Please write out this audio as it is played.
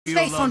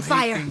Face on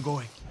fire.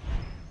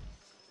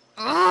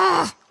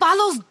 Ugh,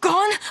 Paolo's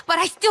gone, but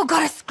I still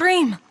gotta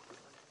scream.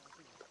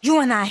 You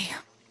and I,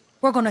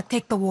 we're gonna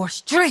take the war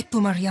straight to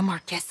Maria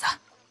Marquessa.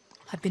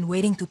 I've been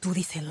waiting to do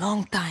this a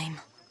long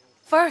time.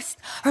 First,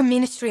 her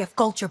Ministry of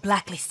Culture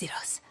blacklisted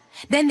us.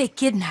 Then they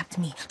kidnapped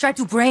me, tried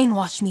to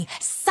brainwash me,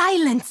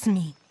 silence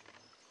me.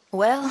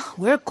 Well,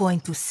 we're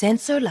going to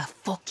censor la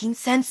fucking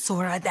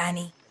censora,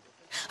 Danny.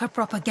 Her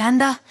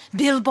propaganda,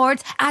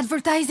 billboards,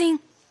 advertising,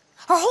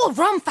 her whole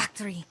rum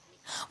factory.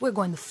 We're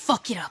going to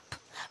fuck it up,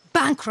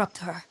 bankrupt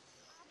her.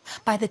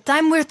 By the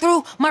time we're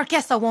through,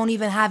 Marquessa won't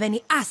even have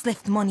any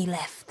ass-lift money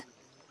left.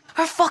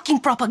 Her fucking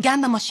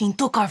propaganda machine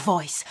took our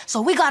voice,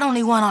 so we got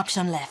only one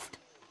option left.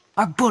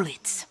 Our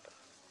bullets.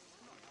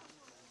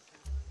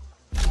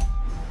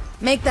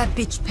 Make that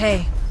bitch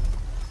pay.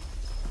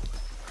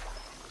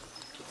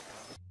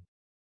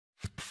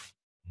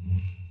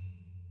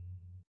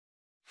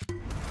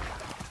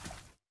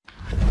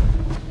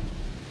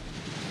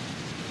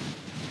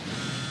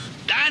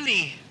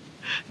 Danny!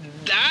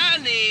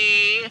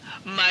 Danny!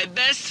 My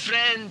best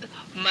friend,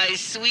 my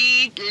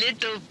sweet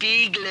little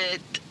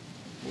piglet.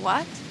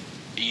 What?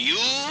 You,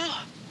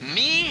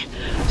 me,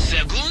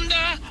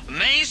 Segunda,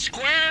 Main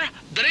Square,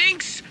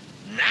 drinks,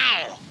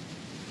 now!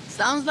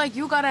 Sounds like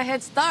you got a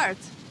head start.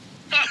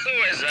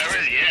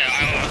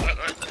 Yeah.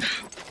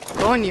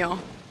 Coño.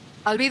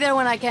 I'll be there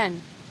when I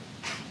can.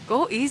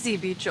 Go easy,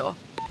 Bicho.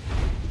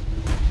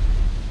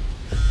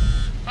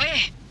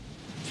 Oye,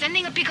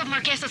 sending a pic of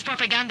Marquessa's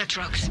propaganda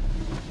trucks.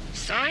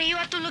 Sorry you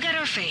have to look at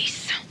her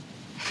face.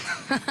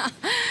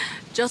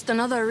 Just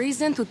another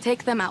reason to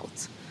take them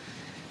out.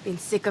 Been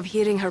sick of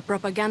hearing her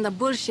propaganda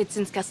bullshit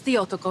since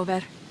Castillo took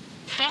over.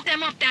 Fuck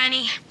them up,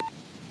 Danny.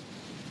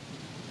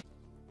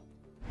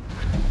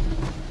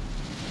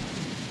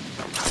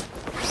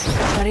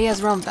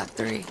 Maria's rum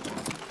factory.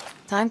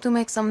 Time to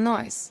make some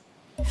noise.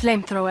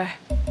 Flamethrower.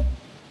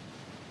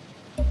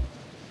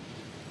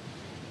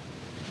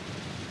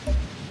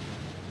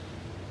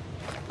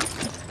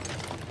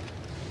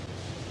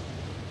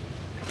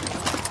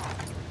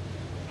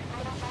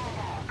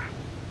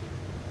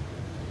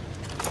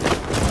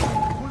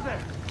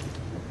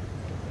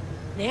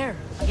 There.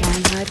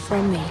 Can't hide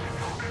from me.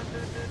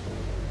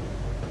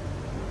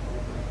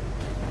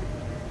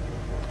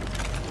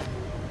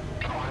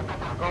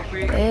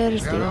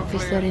 There's the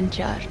officer in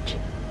charge.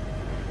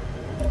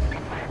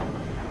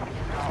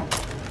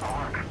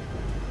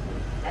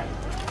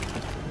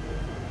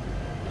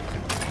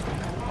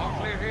 All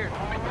clear here.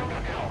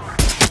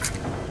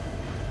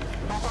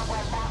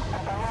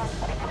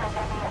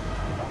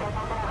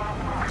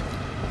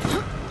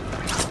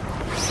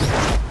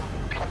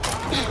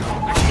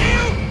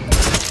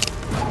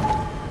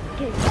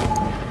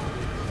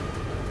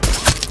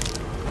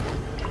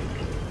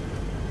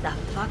 The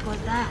fuck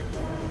was that?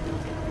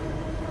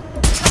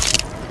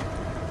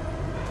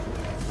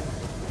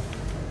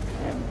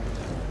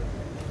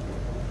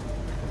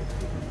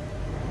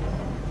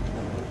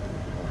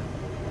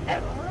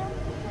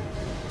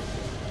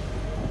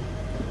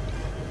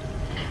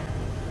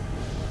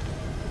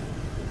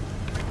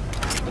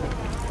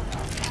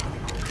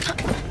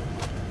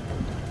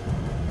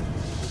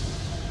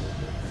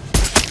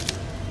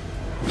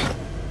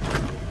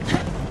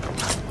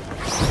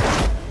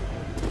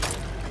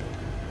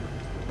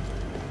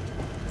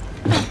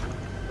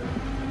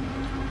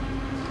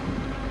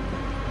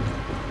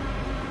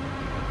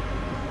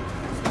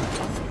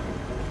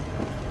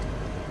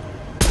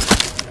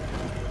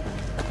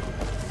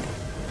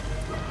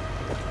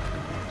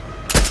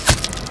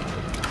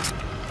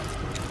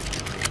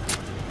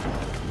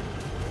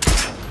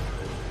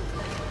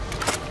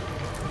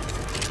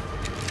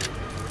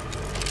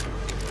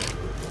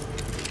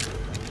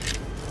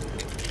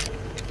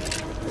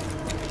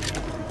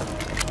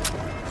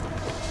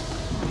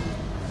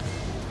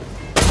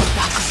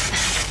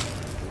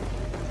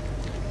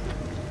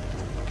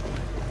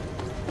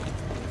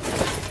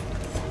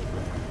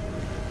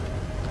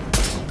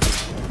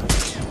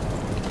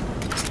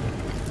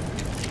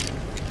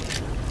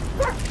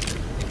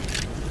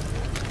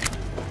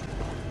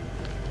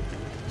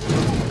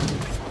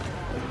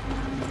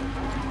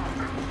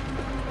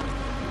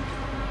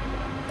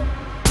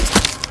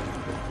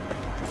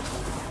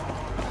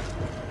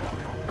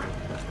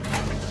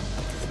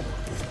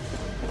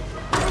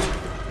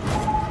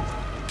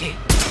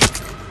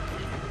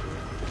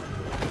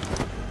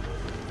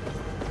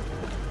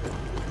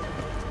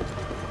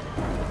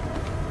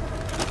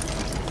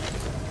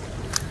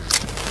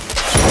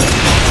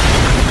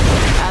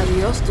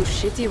 To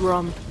shitty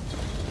rum.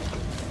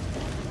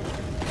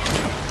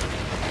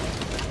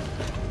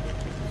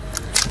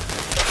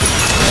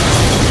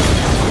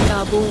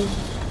 Kaboom.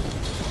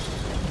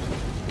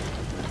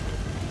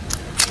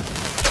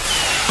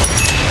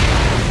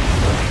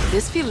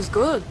 This feels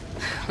good,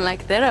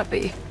 like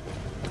therapy.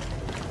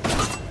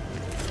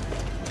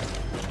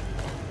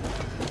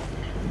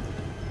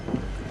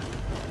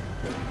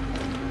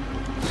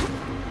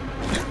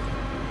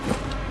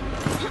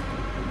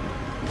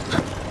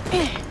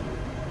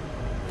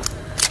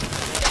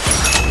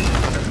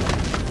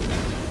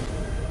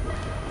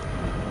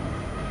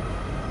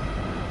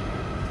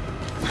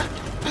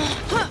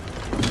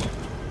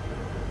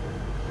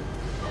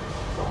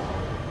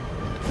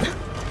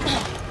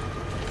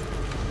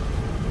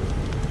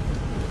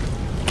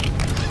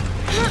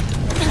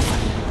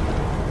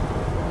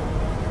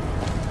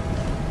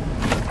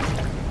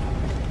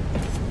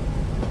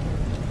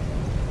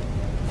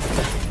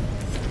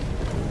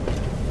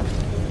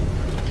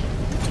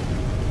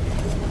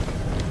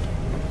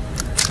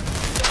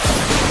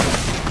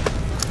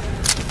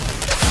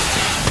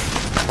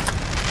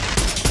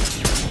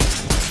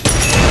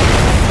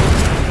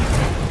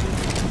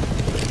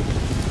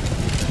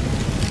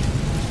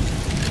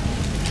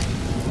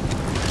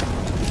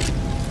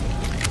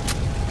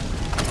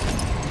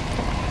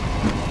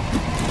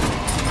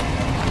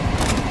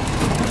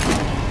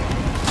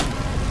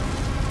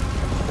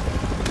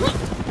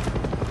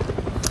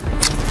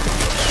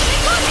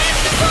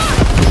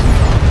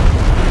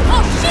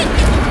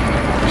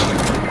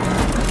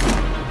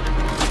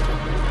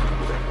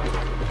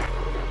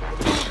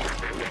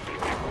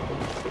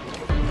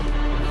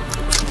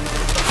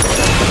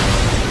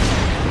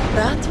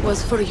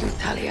 was for you,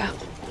 Talia.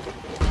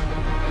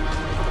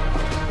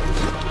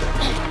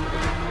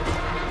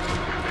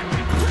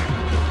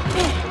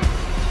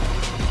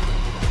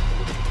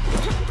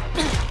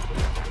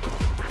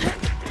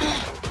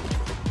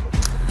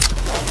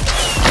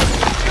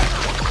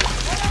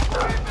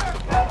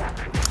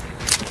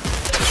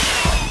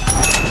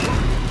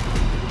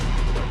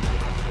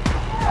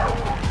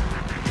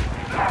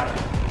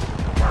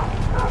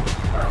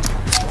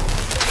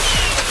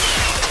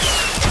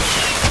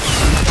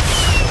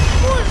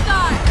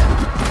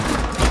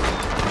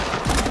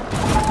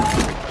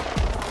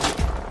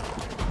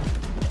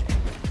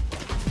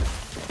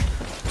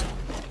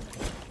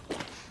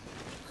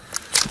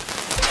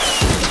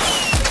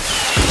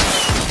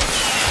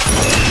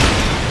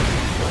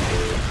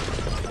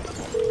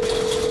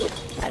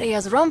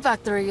 Maria's rum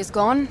factory is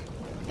gone,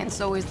 and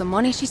so is the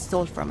money she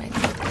stole from it.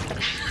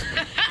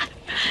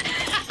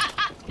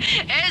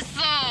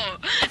 Eso!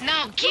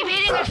 Now keep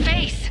hitting her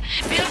face.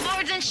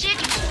 Billboards and shit,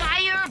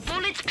 fire,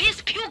 bullets,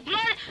 piss, puke,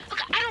 blood.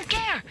 Look, I don't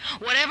care.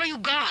 Whatever you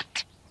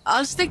got.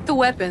 I'll stick to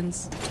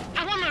weapons.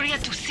 I want Maria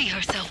to see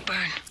herself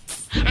burn.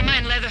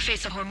 Remind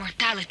Leatherface of her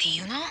mortality,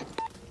 you know?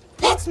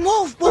 Let's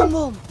move, Boom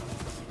Boom!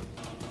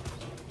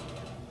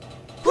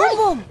 Boom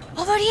Boom!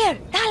 Over here!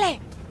 Dale!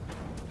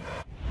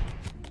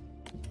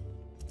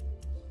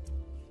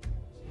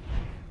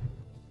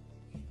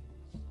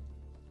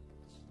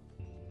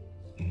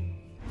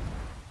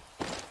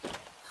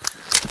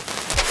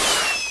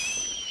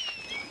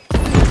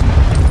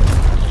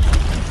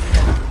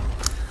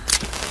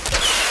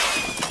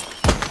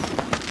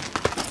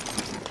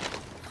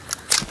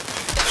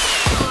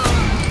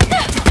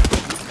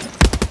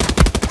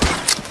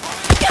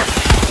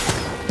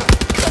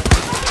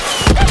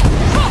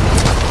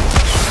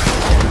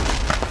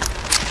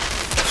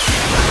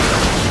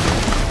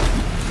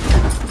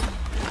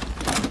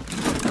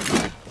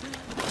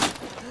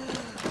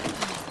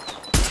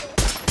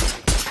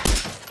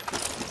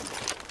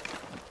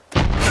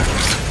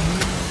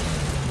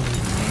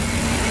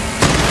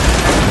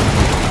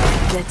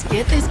 Let's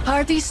get this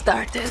party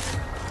started.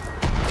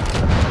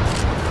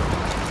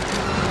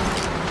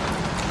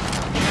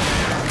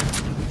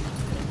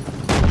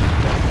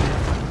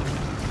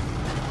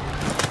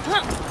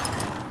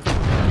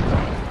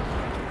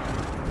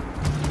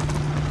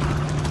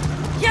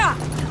 Yeah!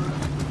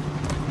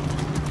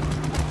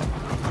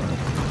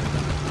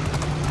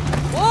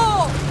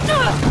 Whoa!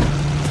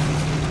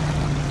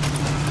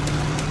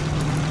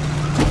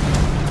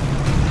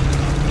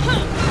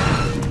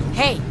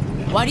 Hey,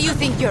 what do you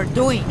think you're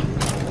doing?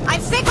 I'm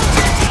sick of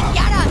you!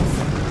 Get us!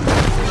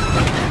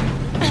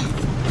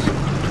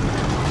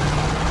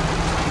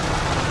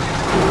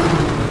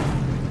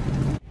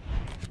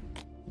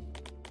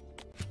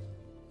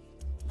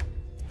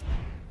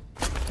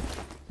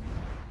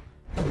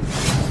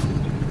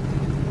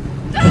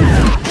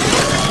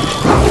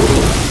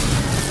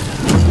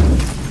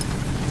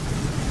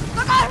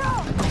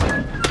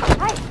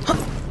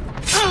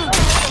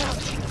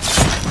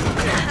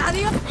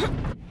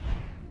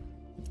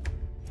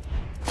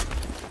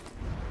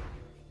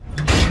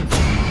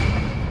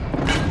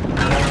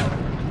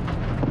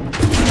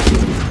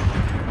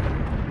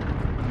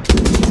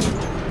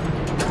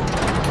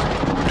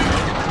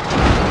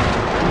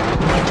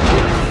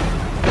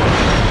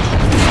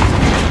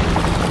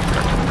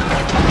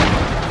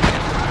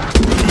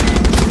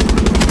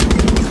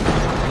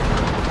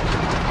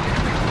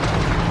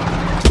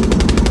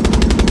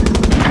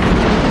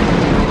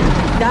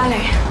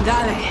 Dale.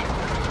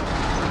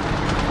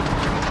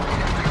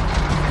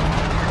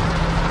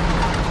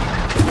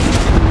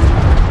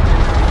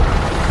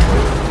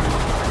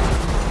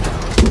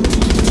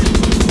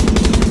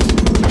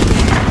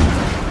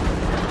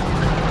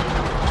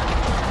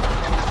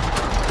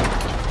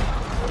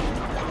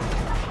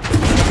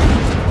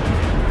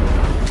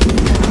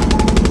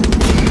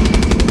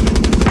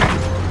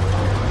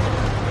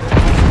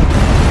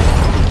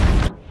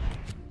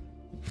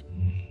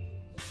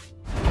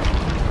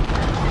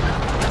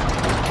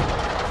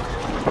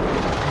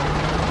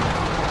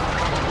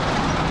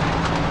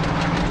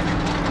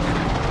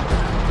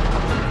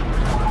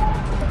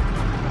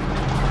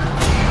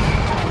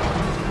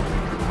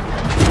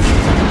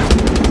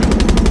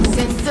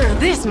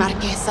 This,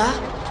 Marquessa.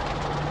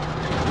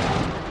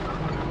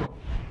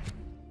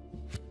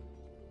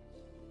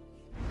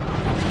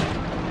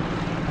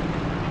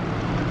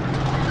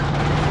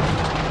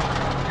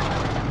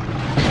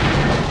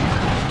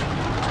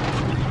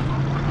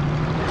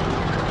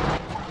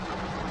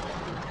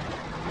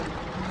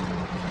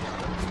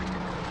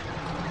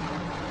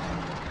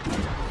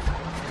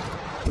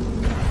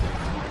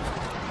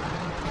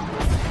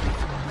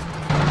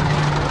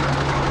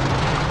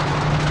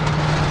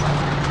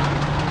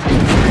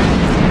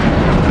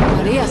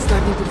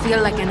 Starting to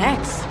feel like an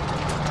ex.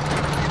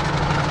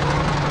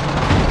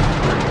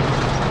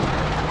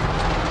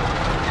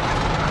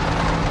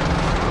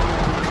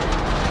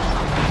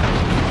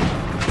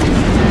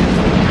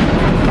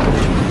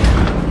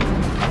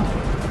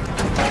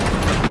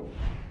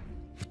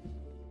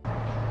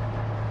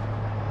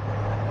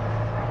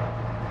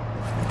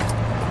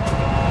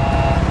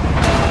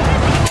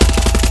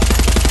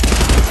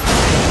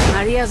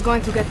 Talia's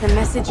going to get the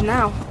message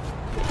now.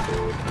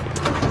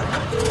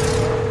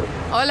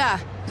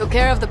 Hola. Took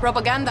care of the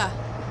propaganda.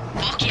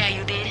 Fuck yeah,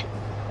 you did.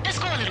 Let's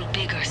go a little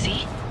bigger,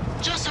 see?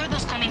 Just heard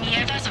those come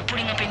mierdas are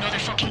putting up another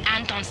fucking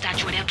Anton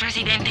statue at El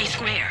Presidente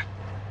Square.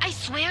 I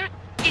swear,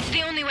 it's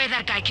the only way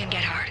that guy can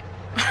get hurt.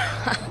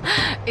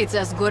 It's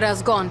as good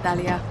as gone,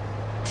 Talia.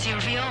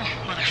 Silvio,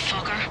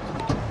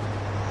 motherfucker.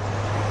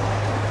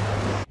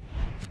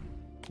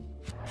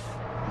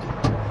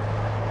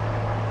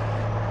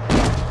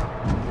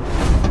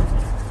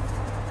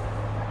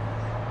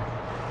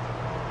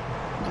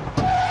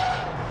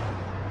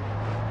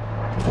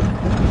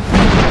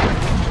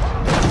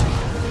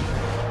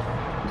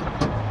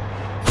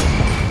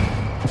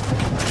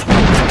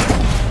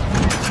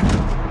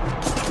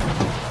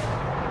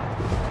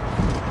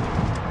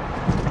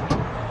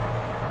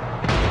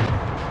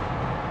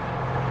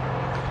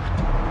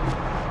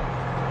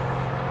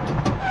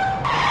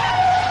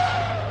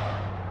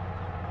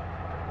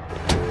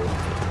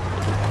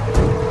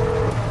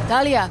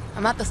 Talia,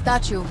 I'm at the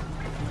statue.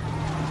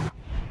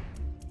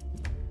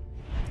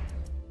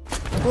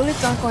 The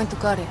bullets aren't going to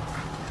cut it.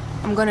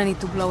 I'm gonna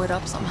need to blow it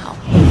up somehow.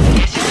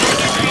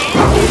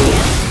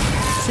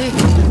 See?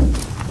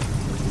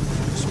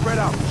 Spread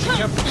out.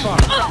 Kept the far.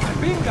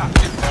 Bingo!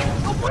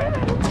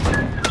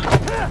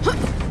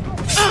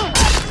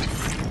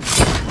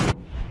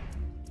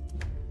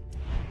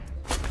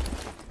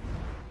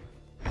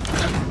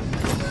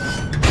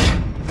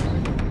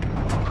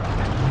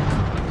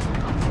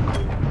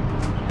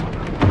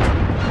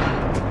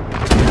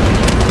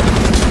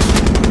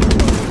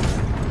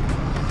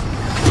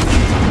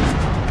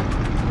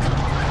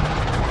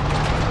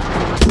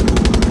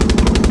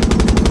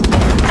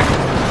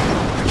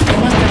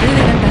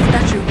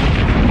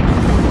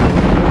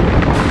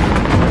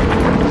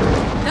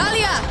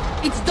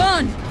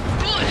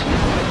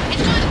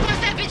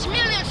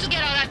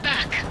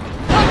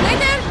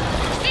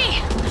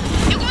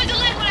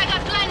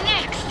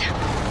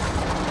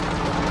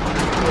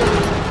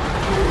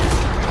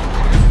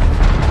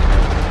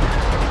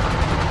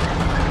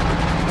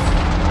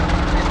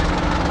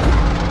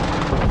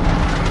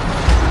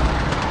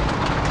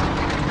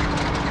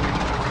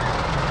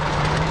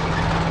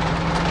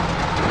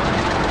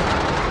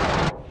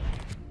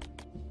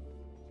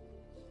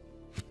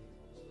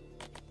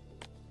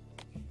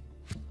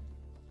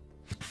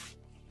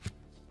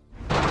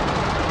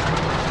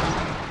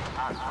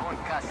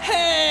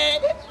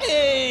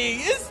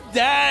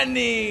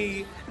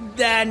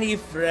 Danny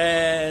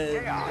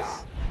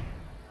friends.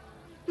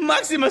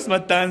 Maximus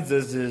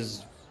Matanzas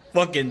is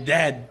fucking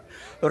dead.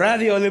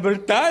 Radio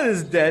Libertad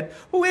is dead.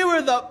 We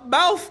were the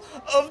mouth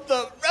of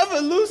the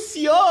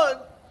revolution.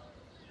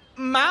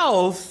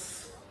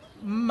 Mouth.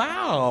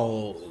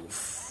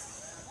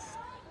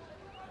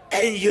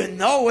 And you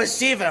know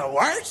what's even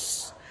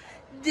worse?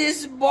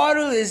 This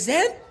bottle is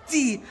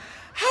empty.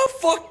 How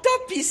fucked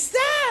up is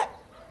that?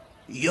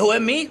 You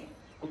and me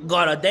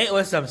got a date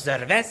with some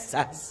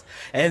cervezas.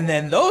 And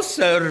then those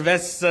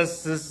cervezas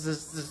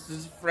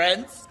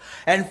friends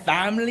and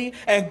family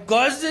and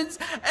cousins,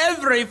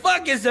 every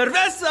fucking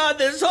cerveza on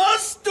this whole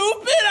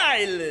stupid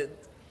island.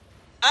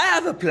 I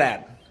have a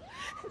plan.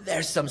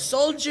 There's some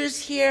soldiers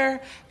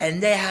here,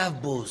 and they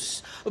have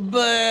booze,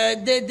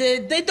 but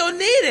they don't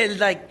need it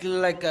like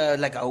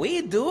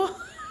we do.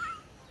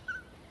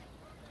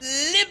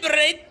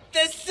 Liberate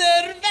the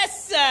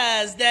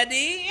cervezas,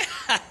 Daddy.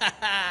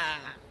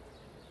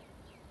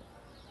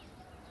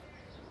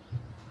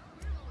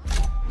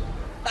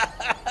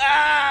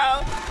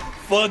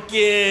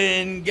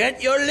 Fucking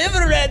get your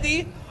liver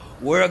ready.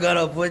 We're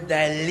gonna put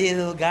that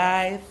little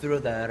guy through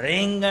the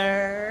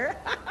ringer.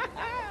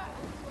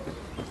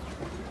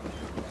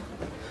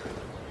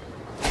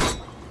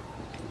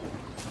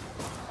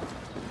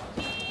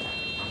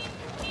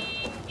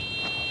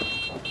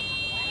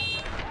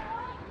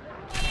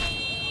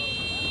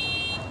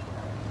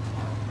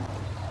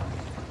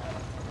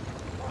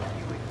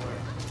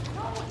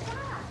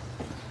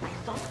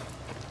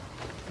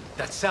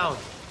 That sound.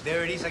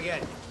 There it is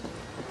again.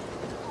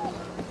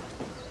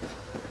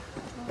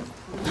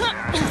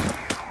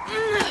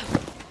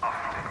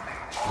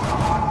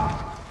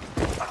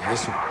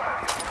 Listen.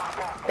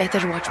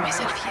 Better watch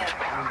myself here.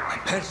 My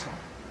person.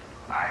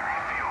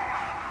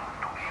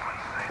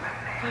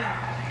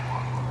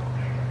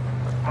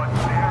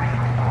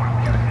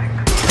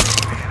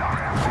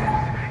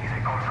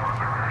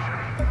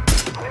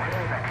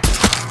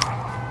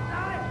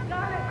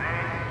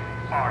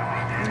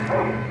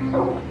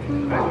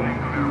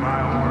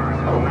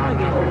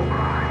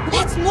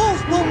 Let's move,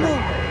 Boom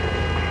Boom.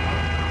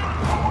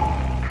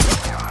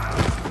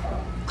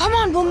 Come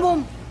on, Boom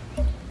Boom.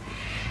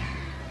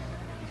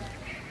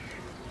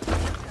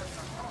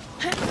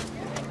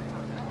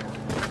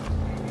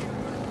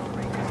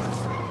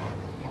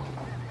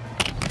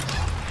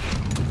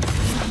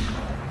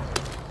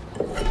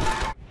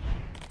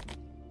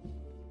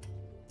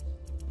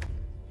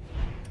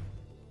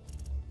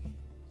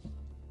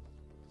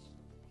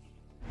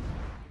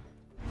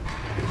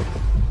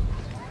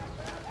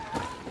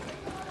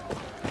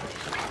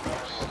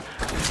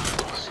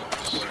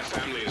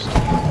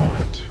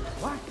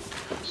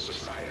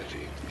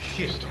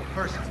 kissed in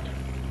person.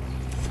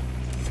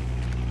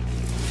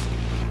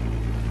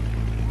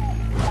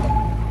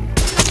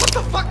 What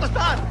the fuck was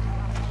that?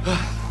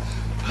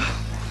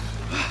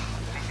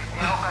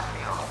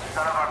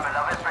 Son of our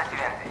beloved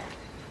Presidente.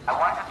 I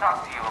want to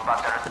talk to you about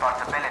the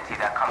responsibility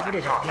that comes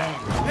with protest.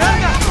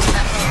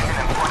 Democracy is an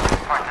important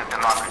part of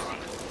democracy,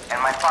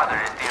 and my father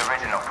is the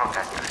original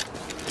protester.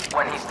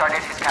 When he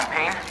started his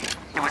campaign,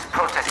 he was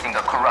protesting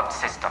a corrupt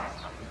system.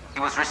 He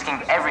was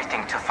risking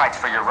everything to fight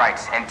for your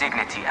rights and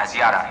dignity as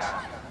Yarans.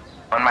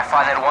 When my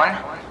father won,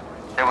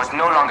 there was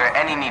no longer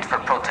any need for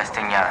protest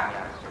in Yara.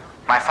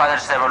 My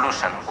father's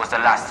revolution was the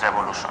last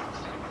revolution.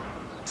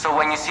 So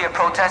when you see a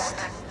protest,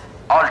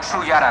 all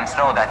true Yarans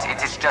know that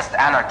it is just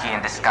anarchy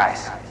in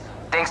disguise.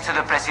 Thanks to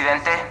the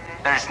Presidente,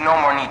 there is no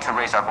more need to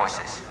raise our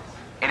voices.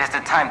 It is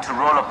the time to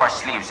roll up our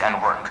sleeves and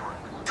work,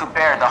 to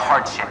bear the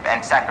hardship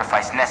and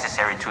sacrifice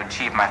necessary to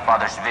achieve my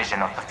father's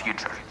vision of the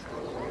future.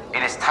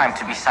 It is time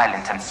to be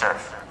silent and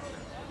serve.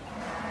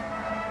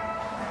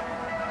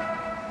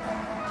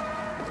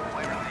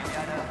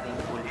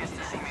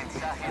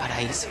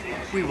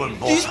 We will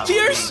both These have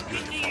tears?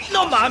 really beautiful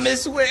No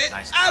houses. mames, güey.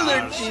 Nice cars.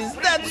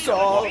 Allergies, that's We can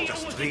all. walk the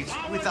streets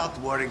without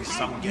worrying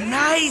some get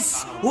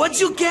Nice! What'd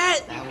you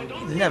get?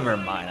 Never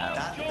mind.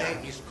 That day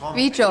is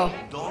coming. Bicho,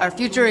 our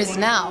future is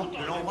now.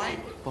 You know why?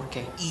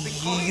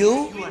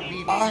 You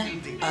are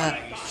a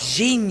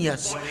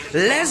genius.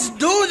 Let's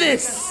do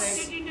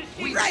this!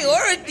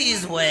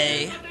 Priorities,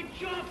 way.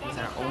 With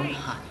our own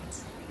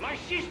hands. My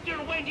sister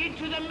went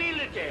into the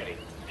military,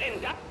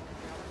 and that...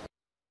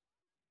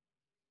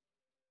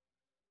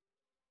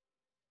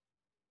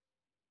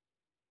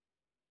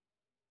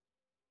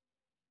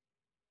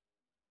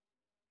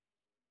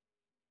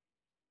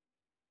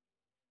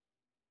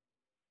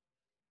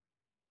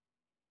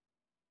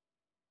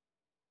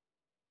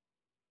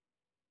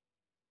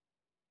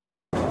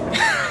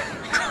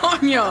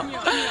 Coño,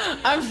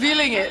 I'm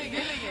feeling it.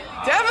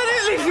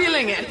 Definitely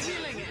feeling it.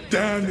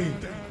 Danny,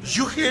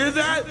 you hear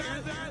that?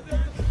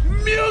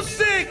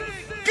 Music!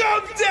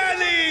 Go,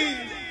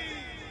 Danny!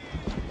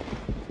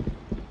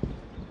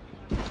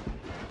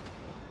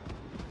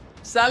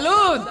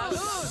 Salud!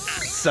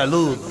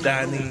 Salud,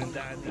 Danny.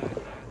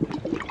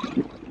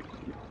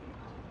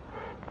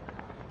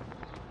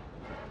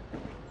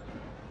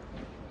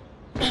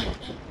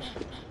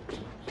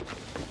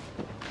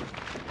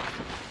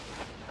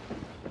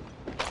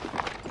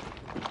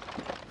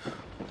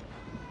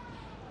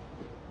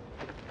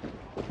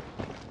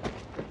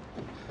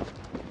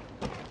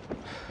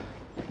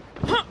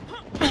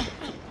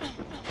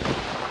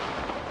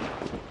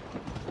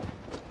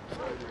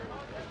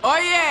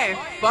 Oye,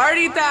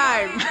 party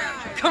time!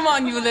 Come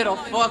on, you little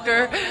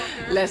fucker.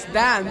 Let's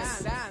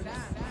dance.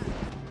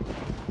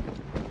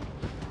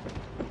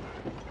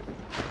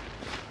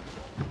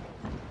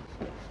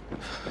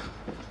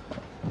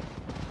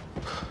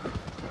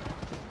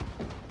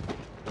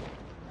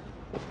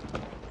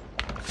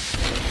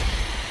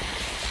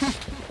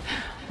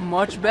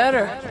 Much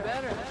better.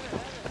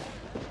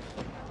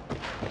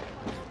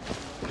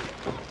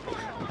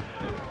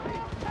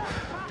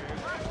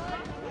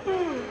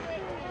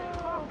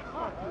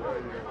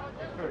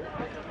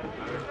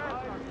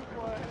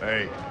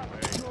 Hey.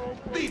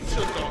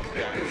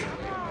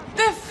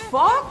 The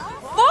fuck?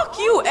 Fuck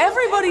you,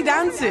 everybody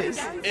dances.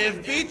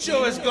 If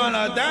Bicho is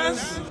gonna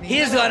dance,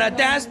 he's gonna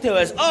dance to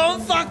his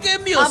own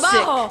fucking music.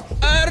 Abajo.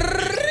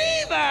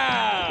 Arriba!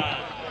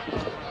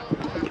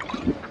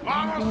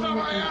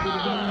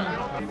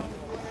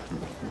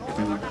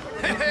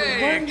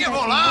 Hey, que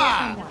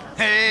hola!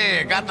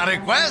 Hey, got a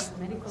request?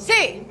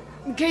 See,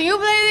 can you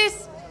play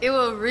this? It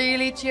will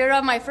really cheer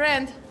up my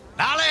friend.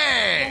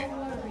 Dale!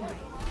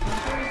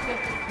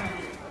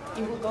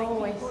 It will go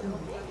away soon.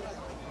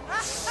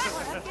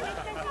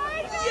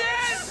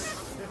 Yes!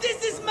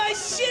 This is my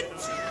shit!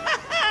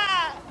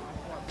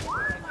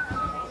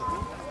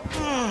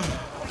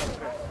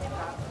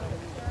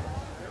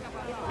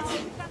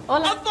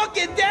 Hola. I'm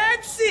fucking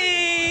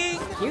dancing!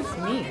 Excuse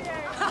me.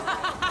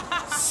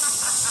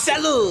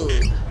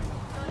 Salud!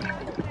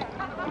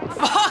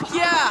 Fuck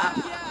yeah!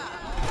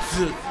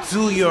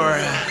 To your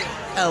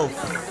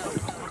health.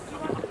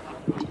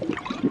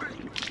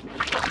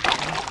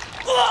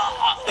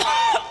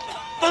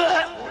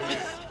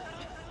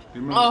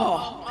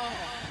 Oh,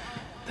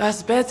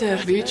 that's better,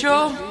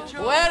 Bicho.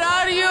 Where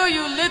are you,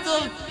 you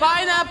little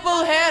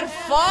pineapple hair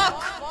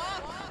fuck?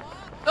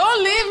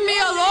 Don't leave me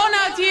alone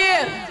out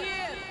here.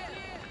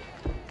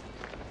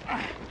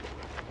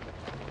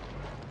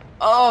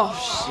 Oh,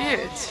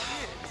 shit.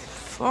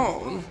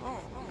 Phone.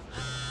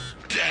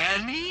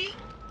 Danny?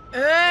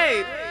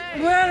 Hey,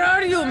 where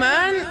are you,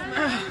 man?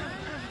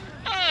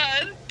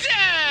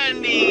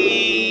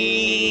 Danny!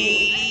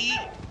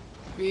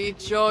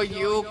 Bicho,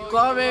 you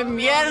come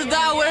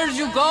mierda, where'd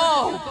you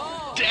go?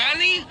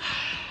 Danny?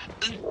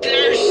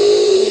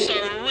 There's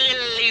a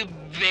really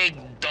big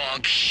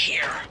dog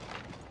here.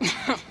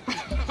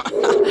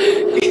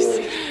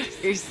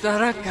 Is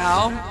that a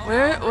cow?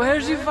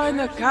 Where'd you find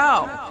a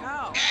cow?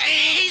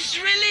 He's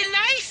really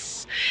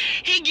nice.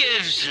 He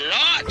gives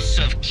lots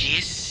of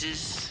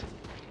kisses.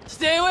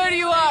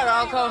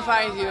 I'll come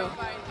find you.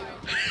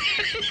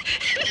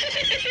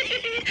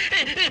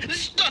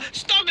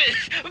 Stop it!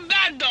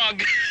 Bad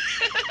dog!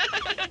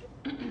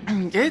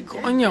 ¿Qué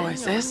coño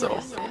es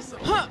eso?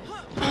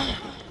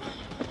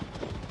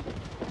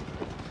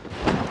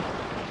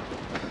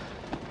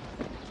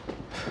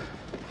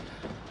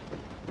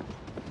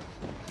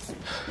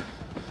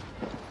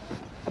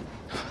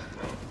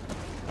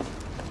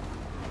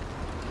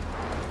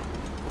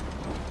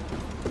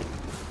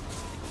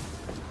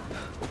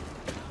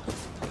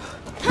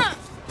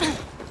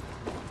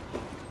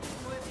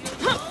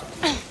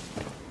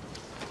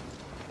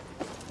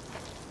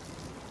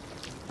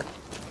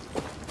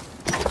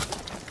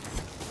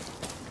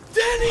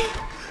 Danny,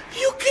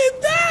 you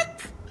came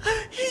back!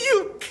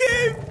 You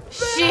came back!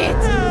 Shit!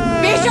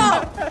 Bicho!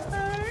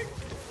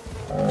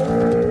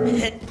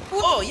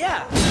 Oh,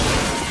 yeah.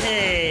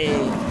 Hey,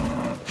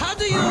 how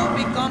do you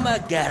become a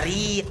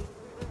guerrilla?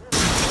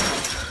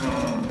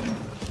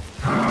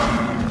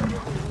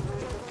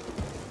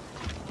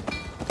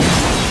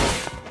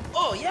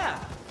 Oh, yeah.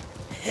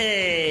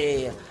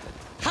 Hey,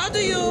 how do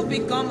you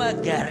become a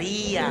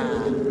guerrilla?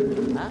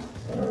 Huh?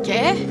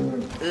 ¿Qué?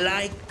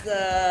 Like,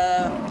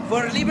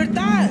 for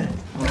libertad.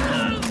 I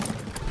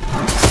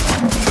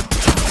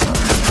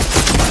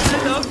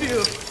love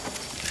you.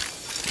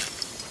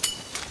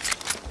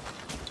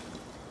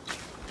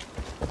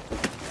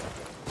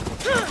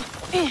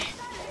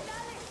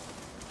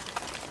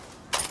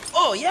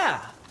 Oh, yeah.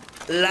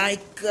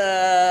 Like,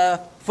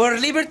 for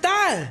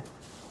libertad.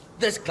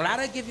 Does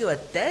Clara give you a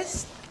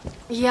test?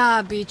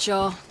 Yeah,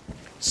 Bicho.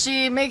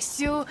 She makes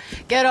you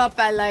get up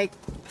at like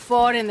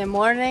 4 in the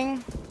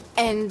morning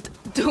and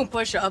do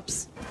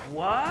push-ups.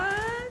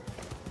 What?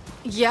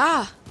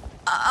 Yeah,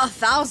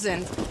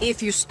 1,000.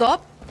 If you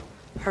stop,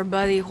 her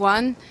buddy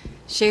Juan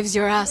shaves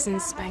your ass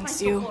and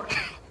spanks you.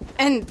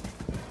 And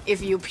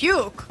if you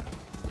puke,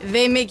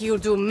 they make you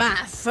do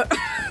math.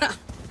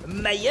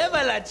 Me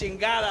lleva la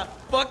chingada.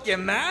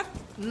 Fucking math?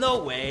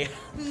 No way.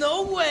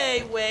 No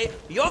way.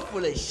 You're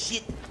full of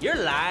shit. You're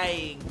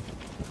lying.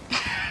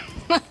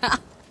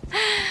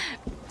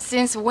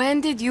 Since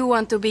when did you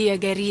want to be a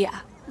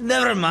guerrilla?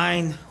 Never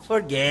mind.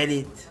 Forget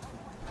it.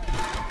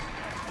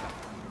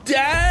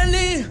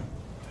 Danny!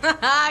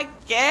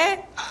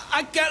 ¿Qué?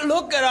 I can't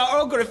look at our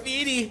old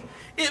graffiti.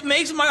 It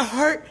makes my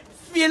heart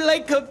feel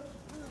like a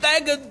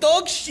bag of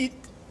dog shit.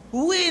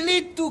 We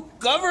need to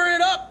cover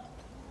it up.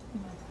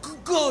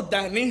 Go,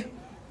 Danny.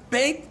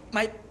 Paint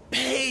my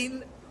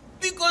pain.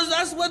 Because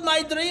that's what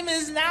my dream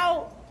is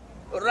now.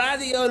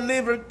 Radio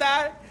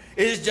Libertad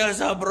is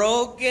just a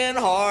broken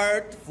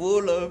heart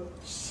full of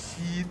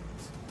shit.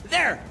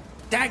 There!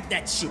 Tag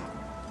that shit.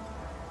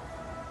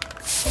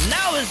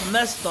 Now it's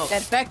messed up.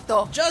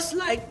 Perfecto. Just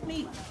like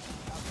me.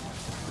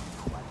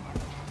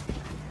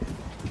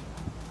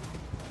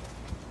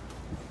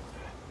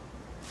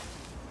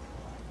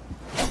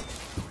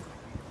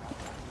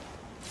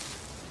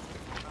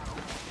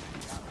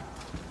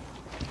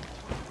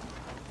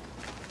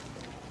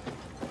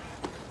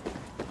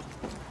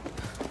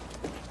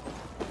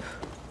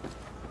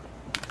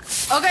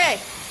 Okay,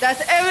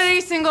 that's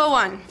every single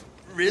one.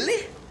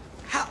 Really?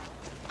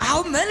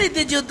 How many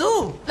did you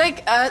do?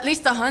 Like, at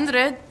least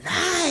 100.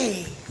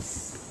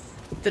 Nice.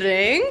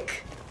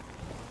 Drink?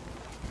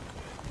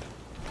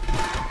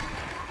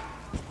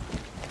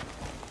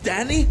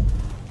 Danny,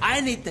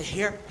 I need to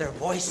hear their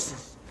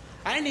voices.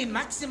 I need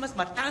Maximus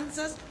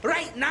Matanzas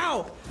right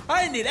now.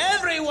 I need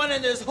everyone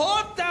in this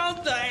whole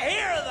town to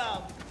hear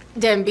them.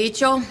 Then,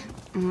 Bicho,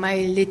 my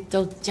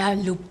little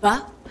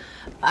chalupa,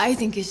 I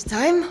think it's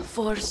time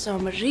for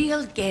some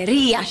real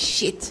guerrilla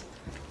shit.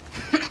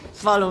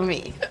 Follow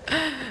me.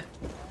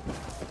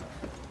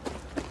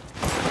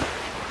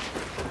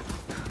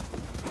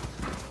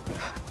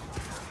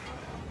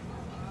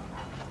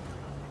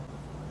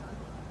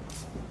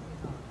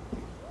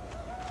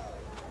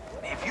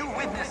 If you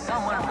witness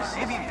someone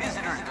receiving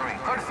visitors during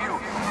curfew,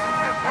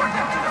 report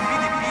them to the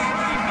PDP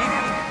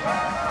immediately.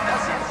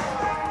 That's it.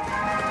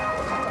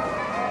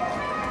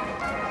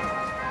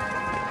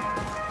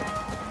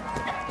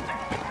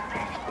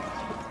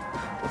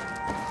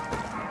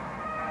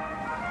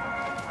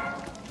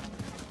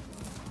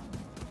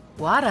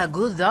 What a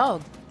good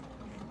dog.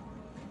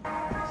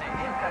 Se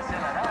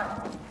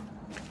encarcelará.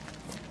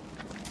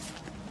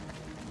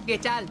 ¿Qué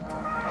tal?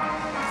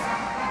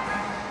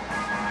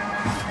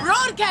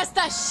 Broadcast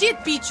that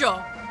shit,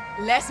 Bicho.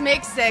 Let's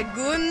make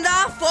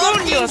segunda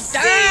fucking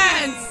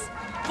dance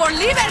for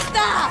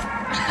libertad.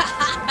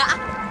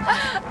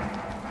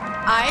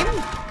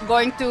 I'm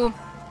going to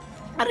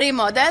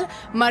remodel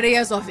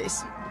Maria's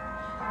office.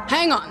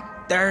 Hang on.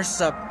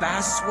 There's a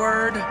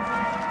password.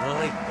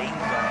 Ay,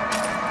 venga.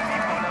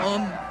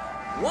 1,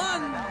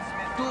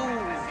 2,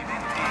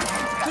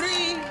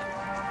 3,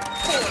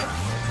 4.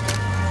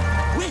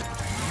 Wait,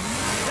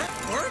 that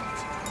worked?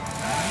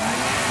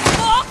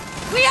 Oh,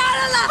 we are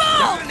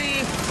alive! Johnny,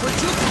 would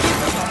you keep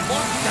us a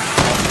walk down?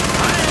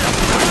 I am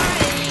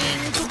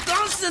trying to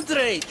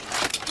concentrate.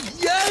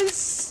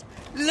 Yes,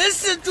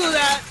 listen to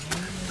that.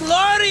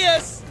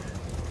 Glorious.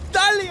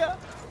 Talia,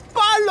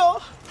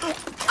 Palo,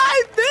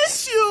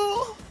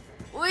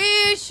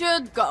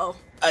 should go.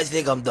 I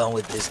think I'm done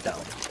with this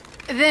town.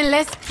 Then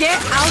let's get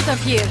out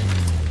of here.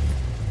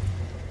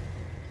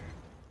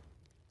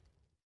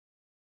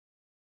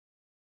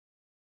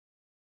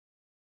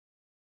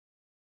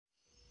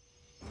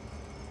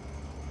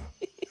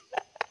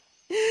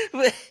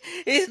 But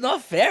it's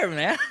not fair,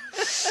 man.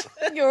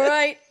 You're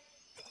right.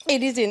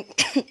 It isn't.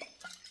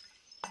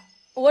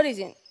 What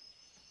isn't?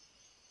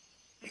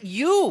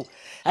 You.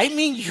 I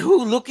mean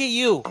you. Look at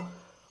you.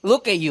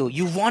 Look at you.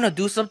 You want to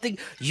do something,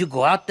 you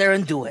go out there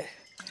and do it.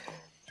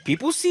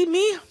 People see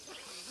me,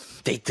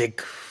 they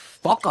think,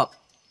 fuck up.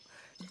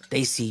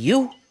 They see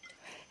you,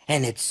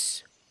 and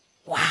it's,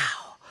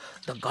 wow,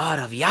 the god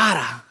of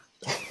Yara.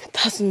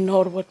 That's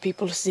not what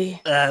people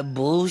see.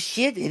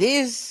 Bullshit, it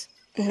is.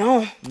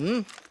 No.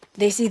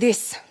 They see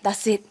this.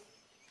 That's it.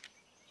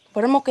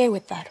 But I'm okay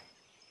with that.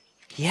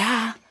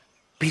 Yeah,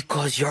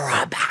 because you're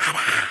a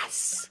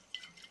badass.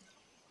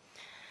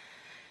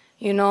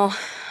 You know,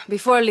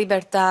 before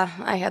Libertad,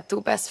 I had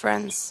 2 best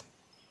friends.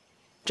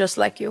 Just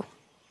like you.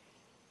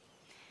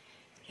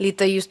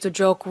 Lita used to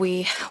joke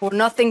we were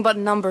nothing but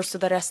numbers to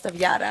the rest of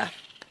Yara.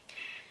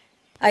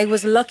 I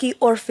was lucky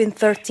orphan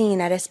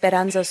 13 at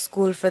Esperanza's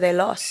school for the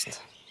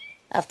lost.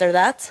 After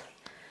that,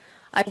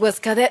 I was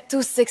cadet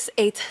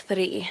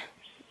 2683.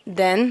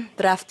 Then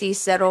draftee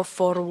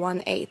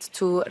 0418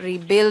 to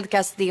rebuild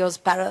Castillo's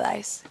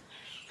paradise.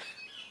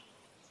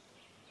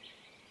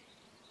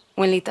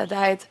 When Lita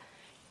died,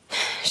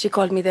 she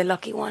called me the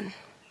lucky one.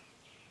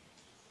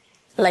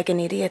 Like an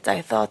idiot,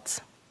 I thought.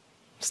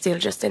 Still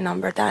just a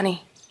number,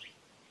 Danny.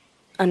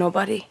 A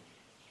nobody.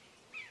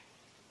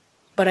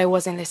 But I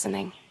wasn't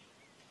listening.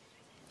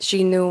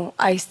 She knew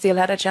I still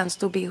had a chance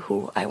to be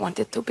who I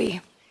wanted to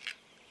be.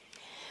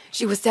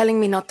 She was telling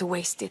me not to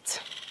waste it.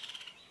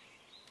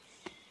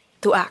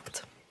 To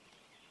act.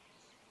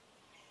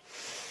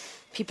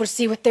 People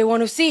see what they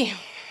want to see.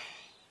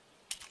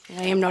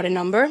 I am not a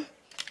number.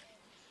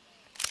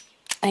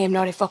 I am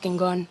not a fucking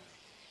gun.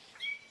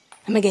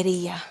 I'm a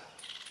guerrilla.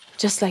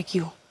 Just like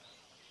you.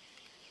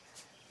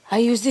 I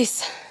use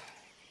this.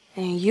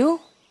 And you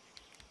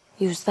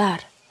use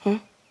that, huh?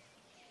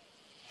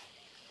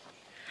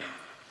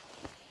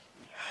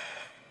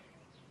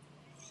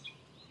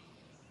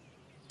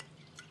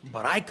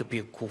 But I could be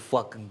a cool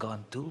fucking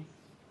gun, too.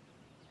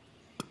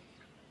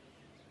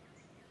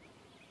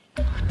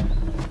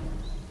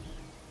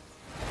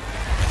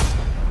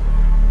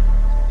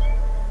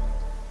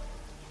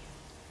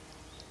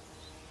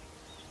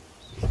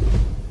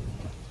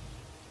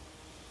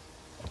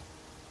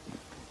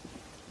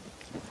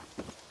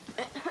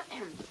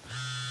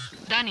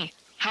 Danny,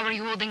 how are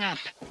you holding up?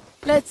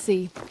 Let's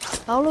see.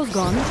 Paolo's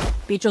gone,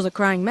 Bicho's a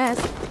crying mess,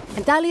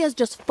 and Talia's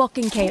just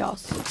fucking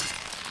chaos.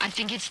 I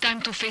think it's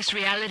time to face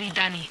reality,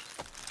 Danny.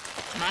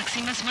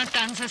 Maximus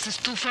Matanzas is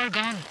too far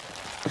gone.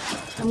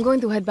 I'm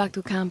going to head back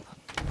to camp.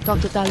 Talk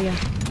to Talia.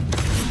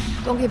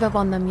 Don't give up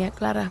on them yet,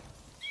 Clara.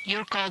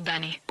 Your call,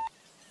 Danny.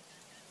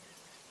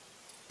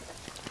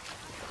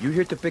 You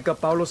here to pick up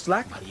Paolo's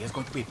slack? Maria's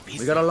going to be busy.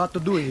 We got a lot to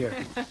do here.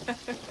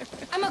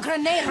 I'm a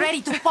grenade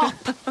ready to pop.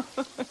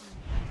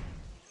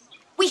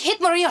 We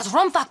hit Maria's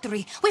rum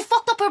factory. We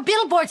fucked up her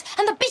billboards,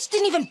 and the bitch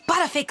didn't even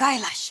bat a fake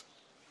eyelash.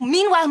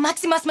 Meanwhile,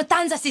 Maximus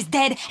Matanzas is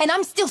dead, and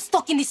I'm still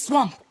stuck in this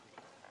swamp.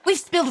 We've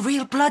spilled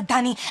real blood,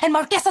 Danny, and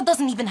Marquessa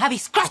doesn't even have a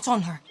scratch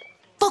on her.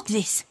 Fuck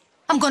this.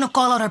 I'm gonna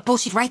call out her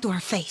bullshit right to her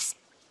face.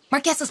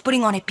 Marquessa's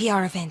putting on a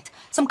PR event,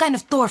 some kind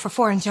of tour for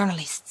foreign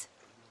journalists.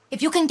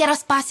 If you can get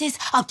us passes,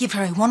 I'll give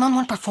her a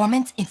one-on-one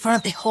performance in front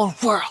of the whole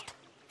world.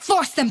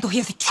 Force them to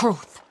hear the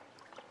truth.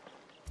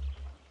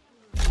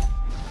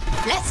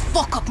 Let's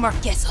fuck up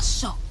Marquessa's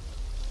show.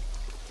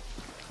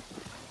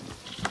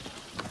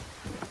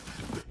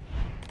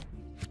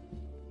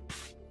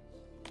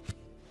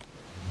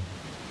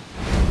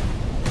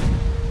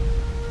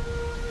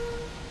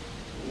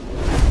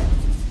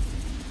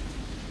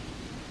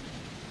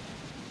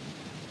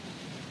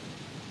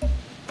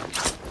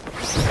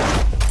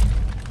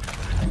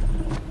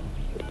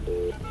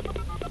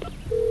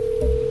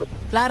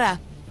 Clara,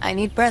 I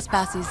need press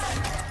passes.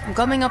 I'm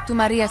coming up to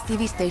Maria's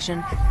TV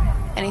station.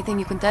 Anything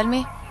you can tell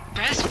me?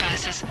 Press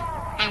passes?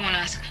 I won't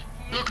ask.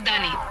 Look,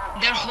 Danny,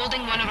 they're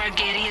holding one of our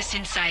guerrillas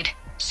inside,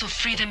 so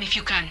free them if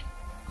you can.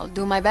 I'll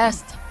do my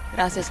best.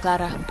 Gracias,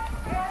 Clara.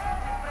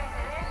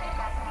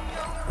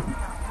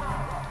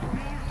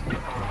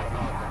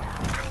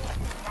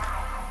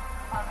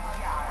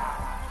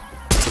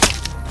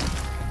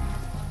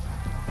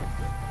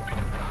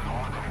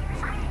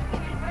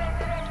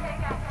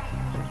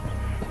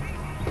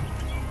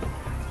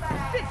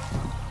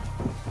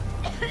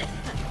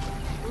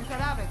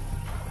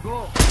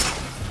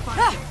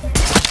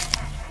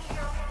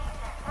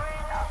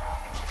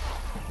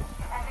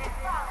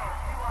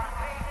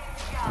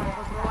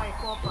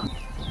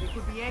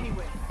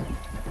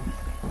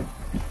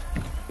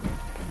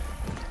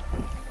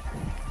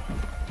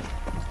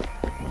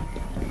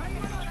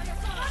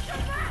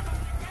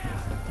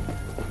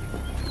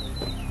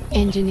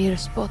 Engineer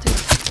spotted.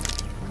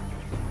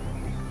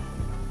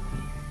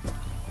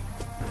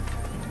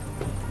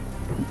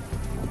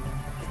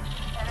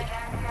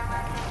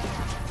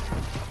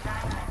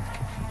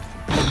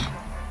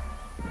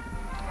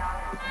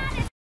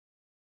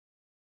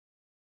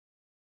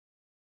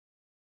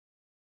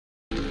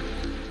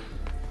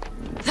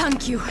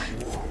 Thank you.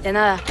 De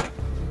nada.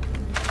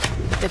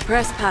 The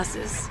press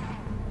passes.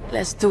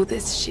 Let's do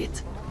this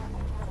shit.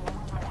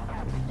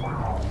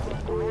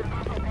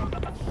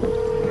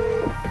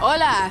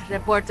 Hola,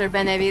 Reporter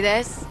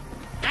Benavides.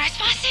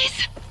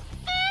 Trespasses?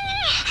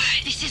 Oh,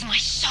 this is my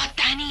shot,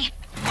 Danny.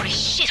 For a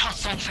shit-hot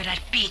song for that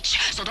bitch,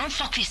 so don't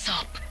fuck this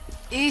up.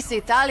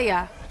 Easy,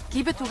 Talia.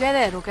 Keep it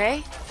together,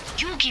 okay?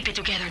 You keep it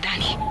together,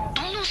 Danny.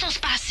 Don't lose those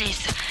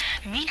passes.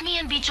 Meet me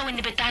and Bicho in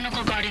the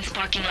Botanical Gardens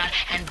parking lot,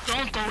 and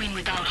don't go in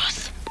without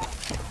us.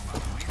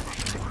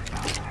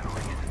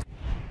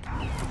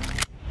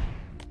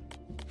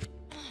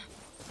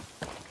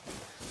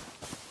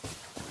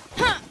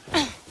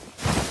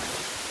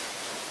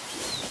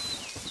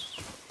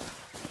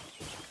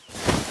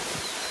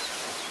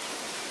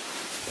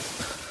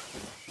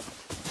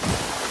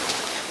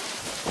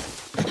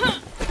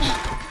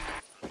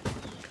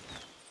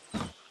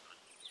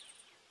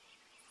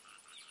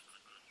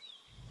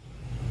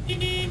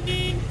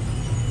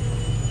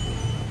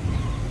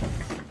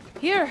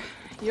 Here,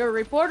 you're a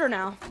reporter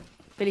now.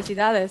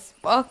 Felicidades.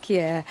 Fuck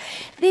yeah.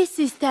 This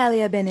is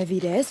Talia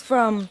Benavides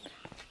from...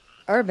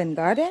 Urban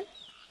Garden?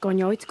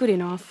 Coño, it's good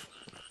enough.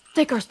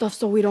 Take our stuff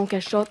so we don't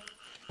get shot.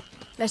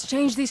 Let's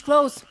change these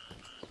clothes.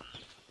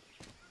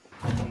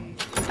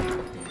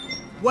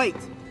 Wait,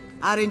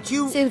 aren't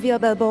you... Silvio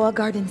Balboa,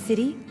 Garden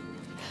City.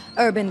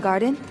 Urban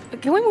Garden.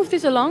 Can we move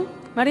this along?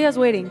 Maria's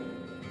waiting.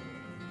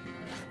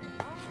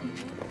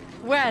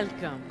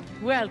 Welcome,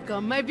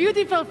 welcome, my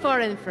beautiful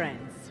foreign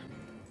friends.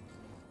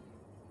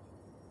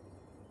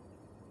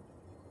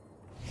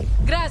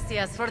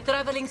 Gracias for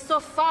traveling so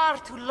far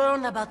to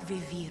learn about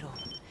Viviro,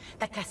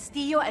 the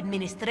Castillo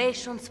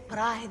administration's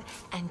pride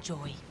and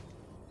joy.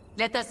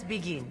 Let us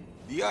begin.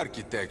 The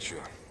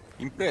architecture.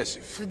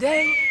 Impressive.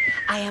 Today,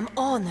 I am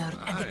honored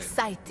and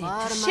excited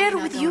to share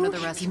with you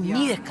the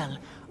miracle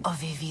of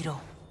Viviro,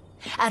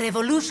 a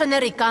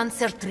revolutionary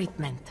cancer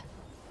treatment.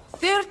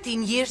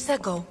 13 years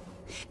ago,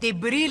 the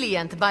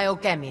brilliant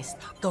biochemist,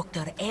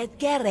 Dr.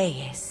 Edgar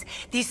Reyes,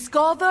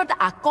 discovered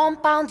a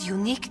compound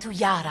unique to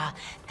Yara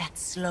that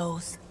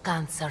slows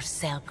cancer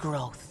cell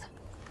growth.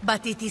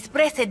 But it is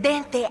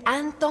Presidente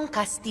Anton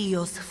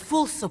Castillo's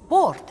full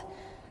support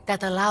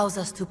that allows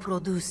us to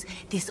produce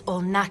this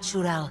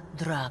all-natural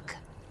drug.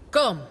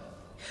 Come,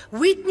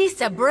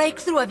 witness a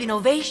breakthrough of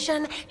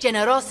innovation,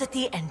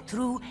 generosity, and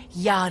true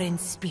Yaran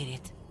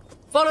spirit.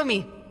 Follow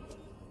me.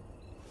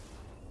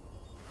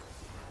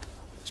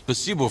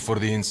 Spasibo for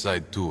the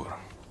inside tour.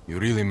 You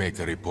really make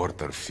a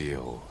reporter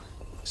feel...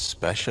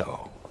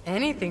 special.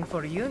 Anything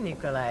for you,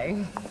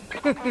 Nikolai.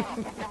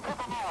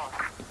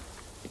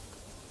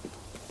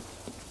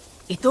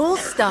 It all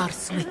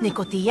starts with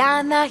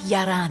Nicotiana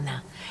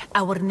yarana,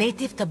 our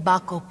native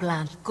tobacco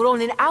plant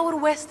grown in our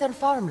western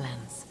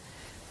farmlands.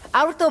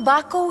 Our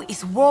tobacco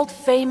is world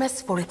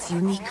famous for its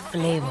unique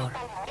flavor.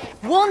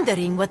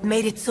 Wondering what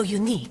made it so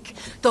unique,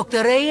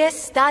 Dr. Reyes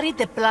studied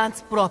the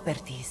plant's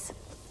properties.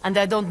 And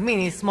I don't mean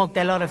he smoked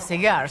a lot of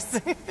cigars.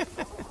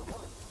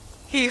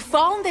 He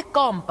found a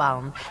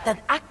compound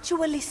that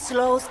actually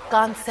slows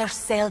cancer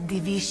cell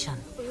division,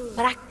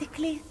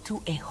 practically to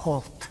a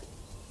halt.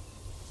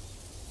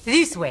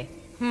 This way,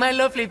 my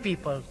lovely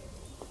people.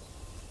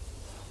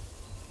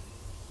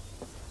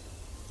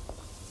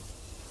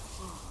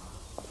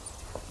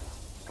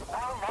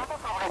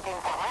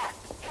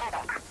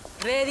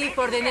 Ready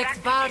for the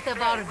next part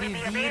of our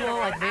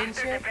Viviro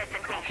adventure?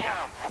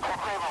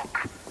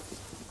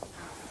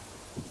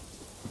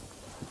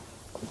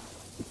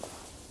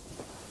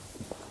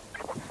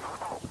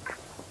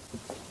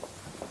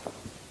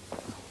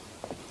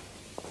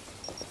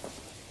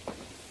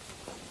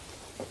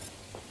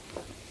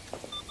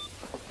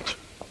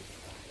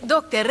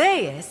 Dr.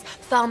 Reyes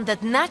found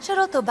that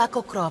natural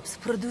tobacco crops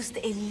produced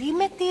a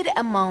limited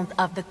amount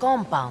of the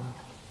compound.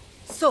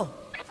 So,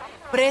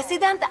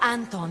 President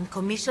Anton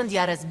commissioned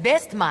Yara's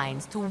best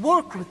minds to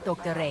work with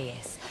Dr.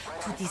 Reyes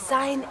to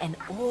design an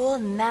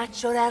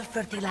all-natural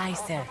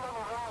fertilizer,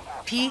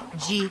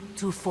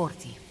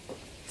 PG-240.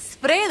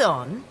 Sprayed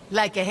on,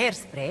 like a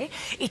hairspray,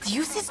 it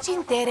uses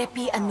gene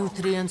therapy and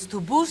nutrients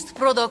to boost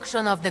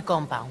production of the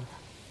compound.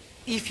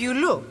 If you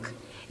look,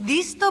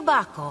 this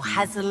tobacco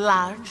has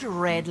large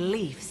red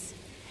leaves.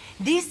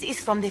 This is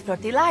from the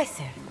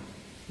fertilizer.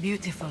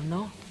 Beautiful,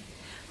 no?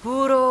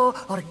 Puro,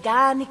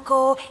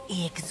 orgánico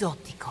y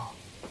exótico.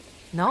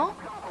 No?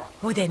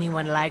 Would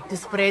anyone like to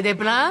spray the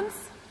plants?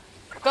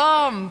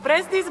 Come,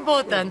 press this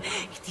button.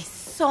 It is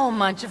so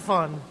much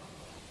fun.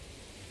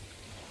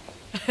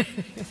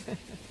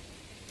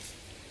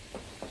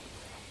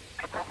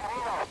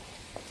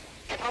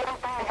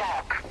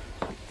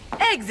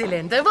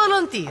 Excellent, a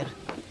volunteer.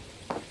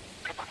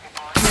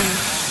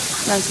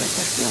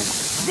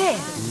 There,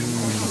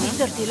 the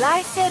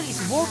fertilizer is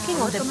working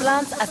on the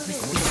plants as we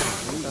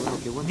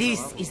speak.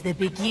 This is the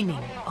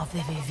beginning of the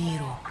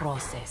Viviro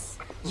process.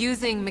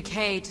 Using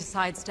McKay to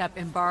sidestep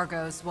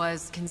embargoes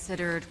was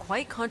considered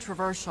quite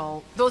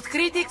controversial. Those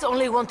critics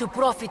only want to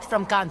profit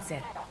from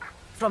cancer,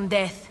 from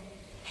death.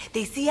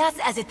 They see us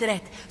as a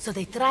threat, so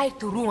they try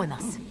to ruin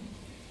us.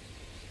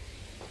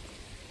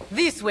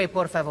 This way,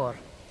 por favor.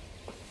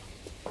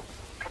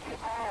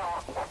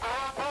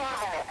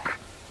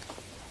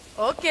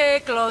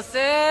 Okay,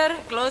 closer,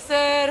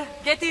 closer.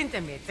 Get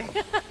intimate.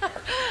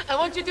 I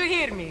want you to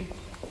hear me.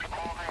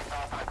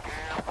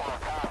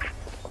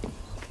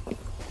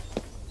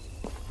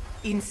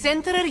 In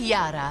Center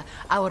Yara,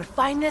 our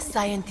finest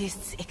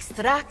scientists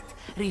extract,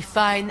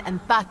 refine,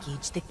 and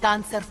package the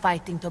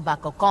cancer-fighting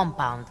tobacco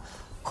compound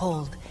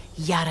called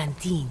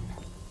Yarantine.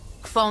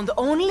 Found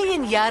only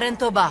in Yaran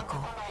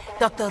tobacco,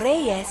 Dr.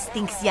 Reyes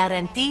thinks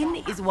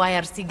Yarantine is why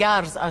our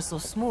cigars are so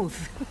smooth.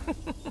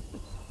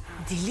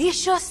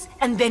 Delicious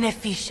and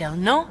beneficial,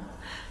 no?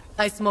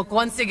 I smoke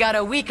one cigar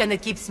a week and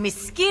it keeps me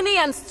skinny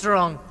and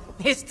strong.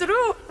 It's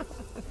true.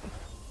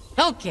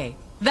 Okay,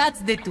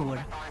 that's the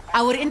tour.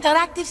 Our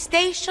interactive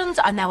stations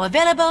are now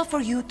available for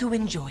you to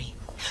enjoy.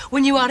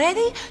 When you are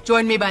ready,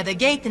 join me by the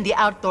gate in the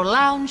outdoor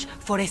lounge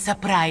for a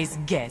surprise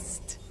guest.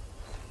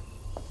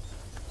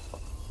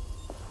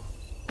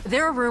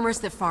 There are rumors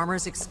that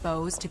farmers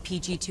exposed to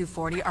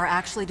PG-240 are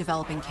actually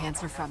developing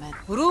cancer from it.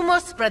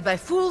 Rumors spread by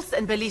fools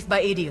and believed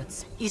by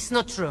idiots. It's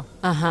not true.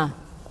 Uh-huh.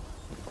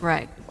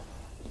 Right.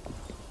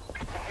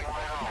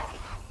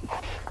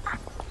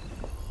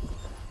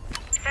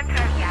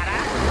 Central Yara,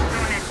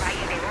 known as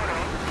Valle de Oro,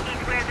 is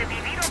where the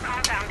Viviro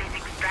compound is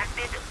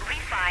extracted,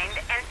 refined,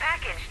 and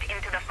packaged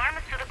into the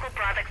pharmaceutical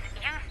products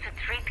used to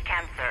treat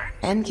cancer.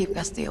 And keep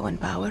Castillo in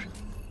power.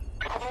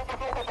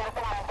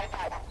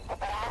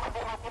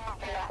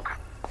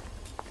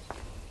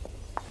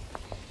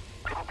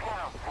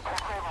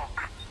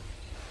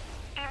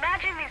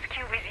 Imagine this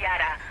cube is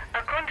Yara,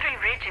 a country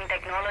rich in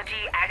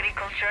technology,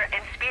 agriculture,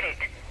 and spirit.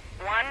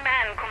 One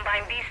man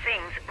combined these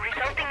things,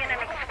 resulting in an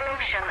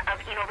explosion of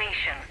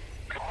innovation.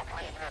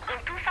 In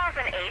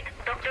 2008,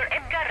 Dr.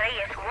 Edgar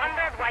Reyes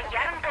wondered why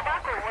Yaran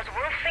tobacco was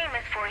world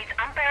famous for its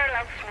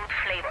unparalleled smooth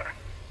flavor.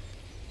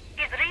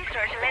 His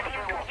research led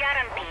him to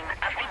Yarantine,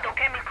 a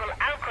phytochemical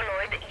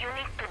alkaloid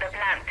unique to the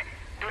plant.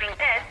 During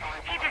tests,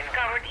 he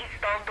discovered it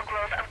stalled the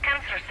growth of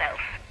cancer cells.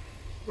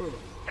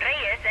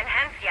 Reyes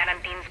enhanced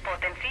Yarantine's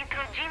potency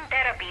through gene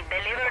therapy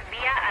delivered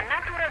via a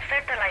natural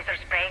fertilizer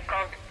spray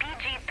called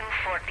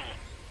PG-240.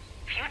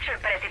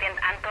 Future President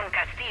Anton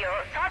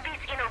Castillo saw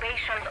these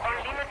innovations'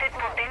 unlimited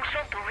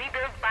potential to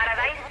rebuild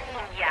paradise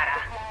in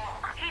Yara.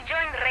 He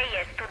joined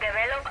Reyes to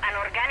develop an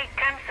organic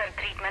cancer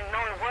treatment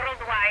known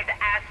worldwide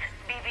as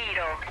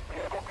Viviro.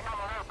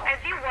 As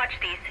you watch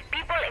this,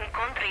 people in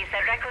countries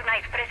that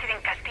recognize President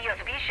Castillo's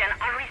vision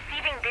are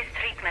receiving this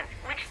treatment,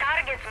 which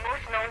targets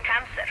most known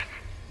cancers.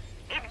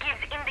 It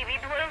gives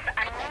individuals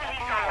a new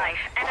lease on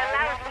life and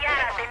allows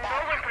Yara the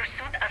noble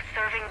pursuit of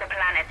serving the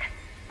planet.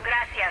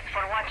 Gracias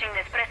for watching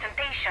this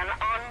presentation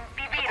on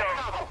Viviro,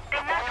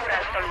 the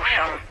natural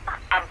solution,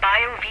 a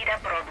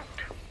BioVida product.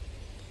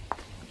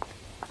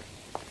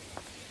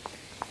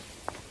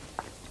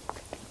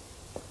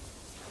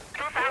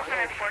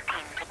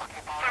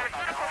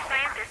 Pharmaceutical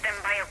scientist and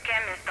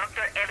biochemist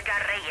Dr.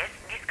 Edgar Reyes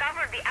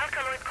discovered the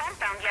alkaloid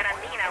compound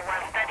Yarandina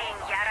while studying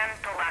Yaran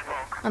tobacco.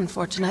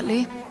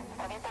 Unfortunately.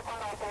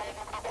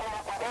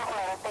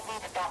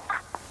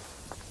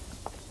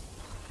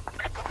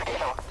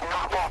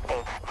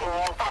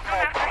 Soon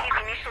after his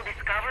initial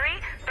discovery,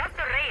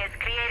 Dr. Reyes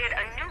created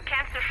a new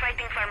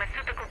cancer-fighting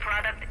pharmaceutical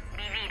product,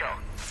 Viviro.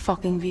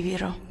 Fucking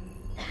Viviro.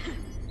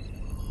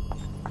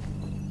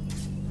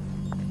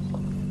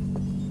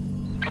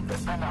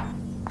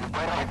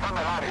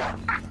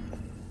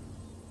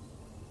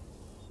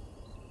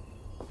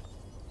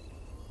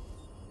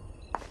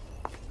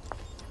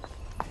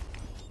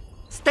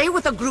 Stay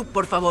with the group,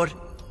 por favor.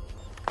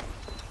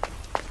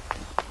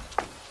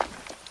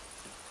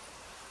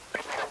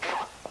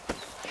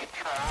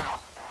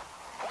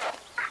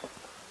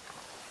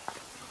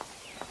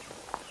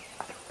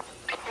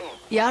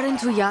 Yaren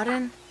to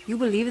Yaren? You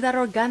believe that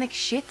organic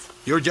shit?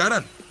 You're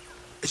Yaran.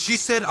 She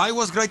said I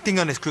was writing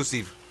an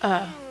exclusive.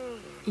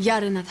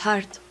 Yaren at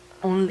heart,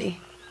 only.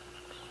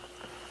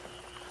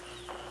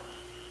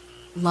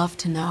 Love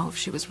to know if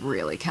she was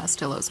really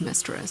Castillo's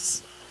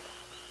mistress.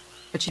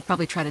 But she'd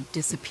probably try to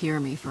disappear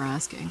me for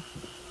asking.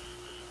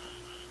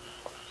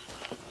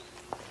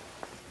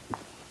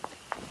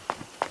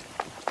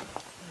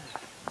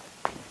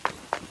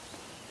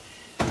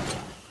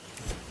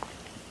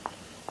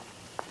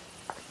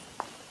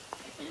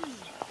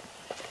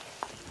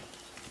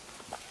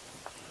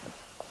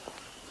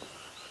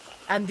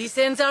 And this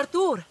ends our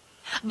tour.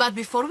 But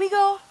before we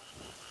go,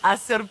 a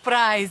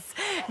surprise.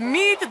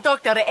 Meet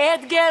Dr.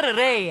 Edgar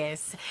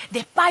Reyes,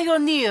 the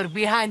pioneer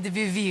behind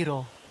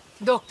Viviro.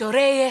 Dr.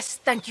 Reyes,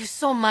 thank you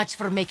so much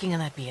for making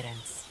an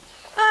appearance.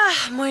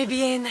 Muy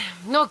bien.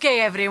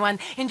 Okay, everyone.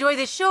 Enjoy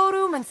the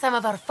showroom and some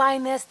of our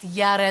finest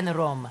Yaran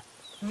rum.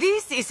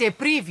 This is a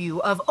preview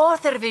of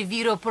other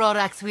Viviro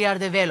products we are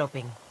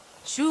developing.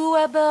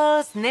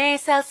 Chewables,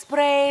 nasal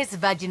sprays,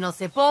 vaginal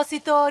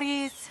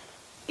suppositories.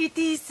 It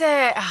is,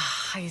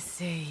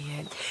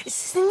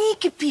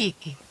 sneak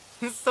peek.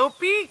 So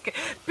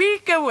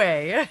peek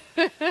away.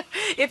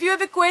 If you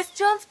have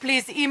questions,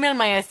 please email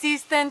my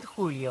assistant,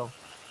 Julio.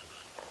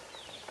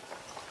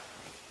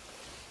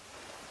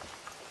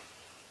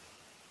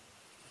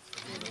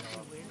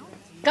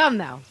 Come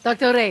now,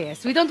 Dr.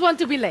 Reyes. We don't want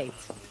to be late.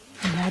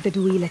 Neither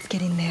do we. Let's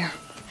get in there.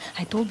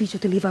 I told Bicho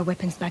to leave our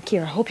weapons back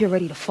here. I hope you're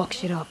ready to fuck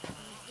shit up.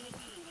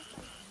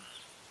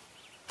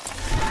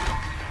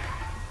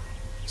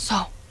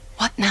 So,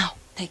 what now?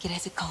 Take it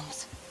as it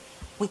comes.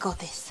 We got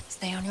this.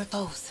 Stay on your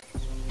toes.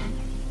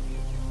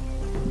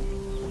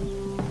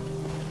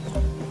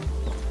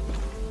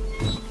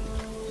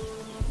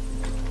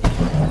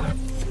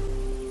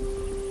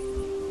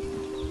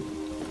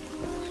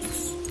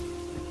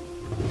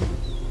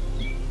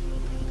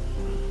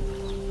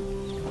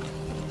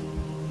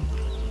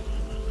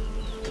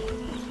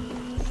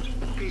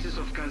 Cases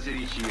of cancer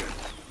each year.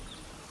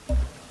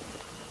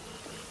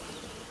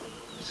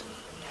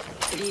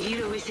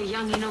 Viviro is a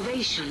young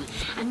innovation,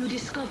 a new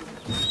discovery.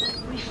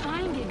 We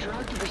find a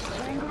drug to be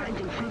stronger and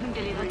improving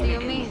delivery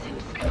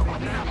mechanisms. We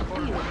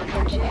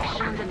have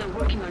injections and they're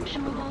working on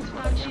chewables,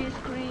 patches,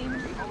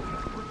 creams.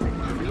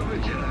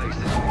 Beloved Jedi is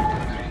this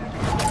country.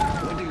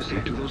 What do you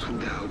say to those who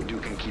doubt you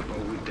can keep up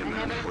with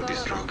demand for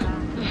this drug?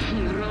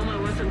 Roma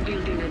wasn't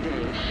built in a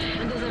day.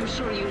 And as I'm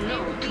sure you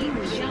know, Team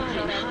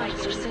Yara and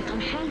Hearts are set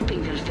on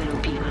helping their fellow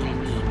people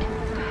in need.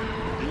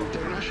 The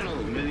international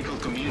medical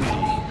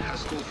community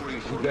has called for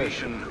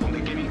information on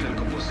the chemical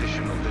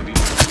composition of the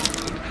Bicho.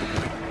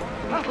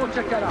 I'll go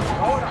check that out.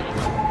 Ahora.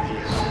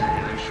 Yes,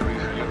 I'm sure you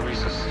have your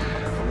reasons.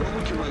 What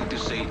would you like to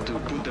say to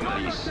put them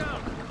at ease?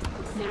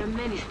 There are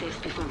many steps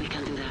before we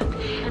can do that.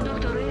 And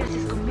Dr. Reyes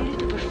is committed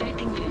to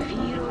perfecting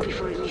Viviro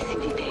before releasing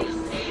details.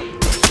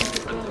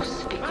 Keep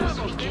close because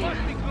we care.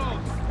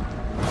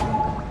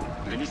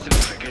 Minister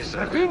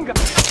Marquessa,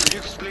 could you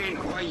explain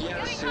why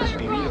Yara sells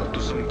Viviro to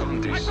some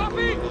countries all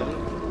over the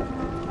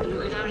world?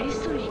 Look at our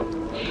history.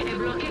 A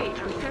blockade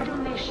from several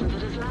nations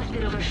that has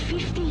lasted over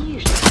 50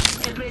 years.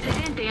 El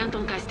Presidente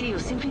Anton Castillo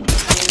simply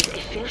demands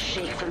a fair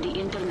shake from the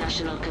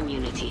international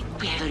community.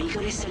 We have a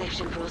rigorous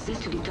selection process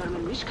to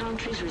determine which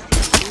countries receive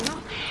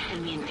Viviro,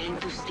 and we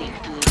intend to stick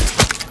to it.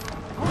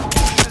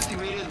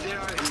 Estimated there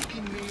are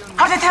 18 million...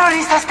 Are the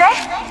terrorists stay?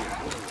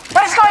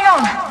 What is going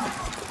on?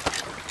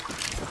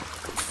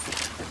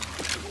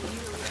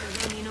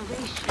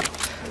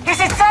 Is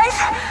it safe?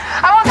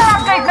 I want an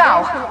update now!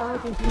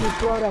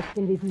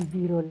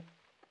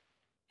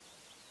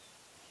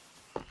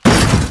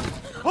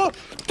 Oh,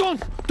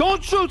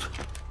 don't shoot!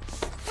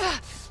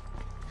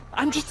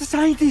 I'm just a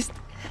scientist.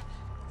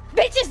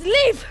 Bitches,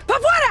 leave! Pa'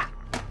 fuera!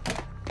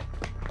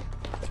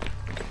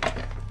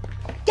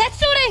 Get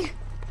shooting!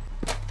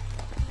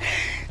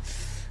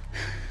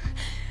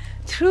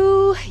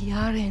 True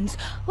Yarans,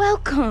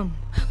 welcome.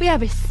 We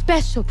have a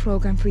special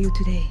program for you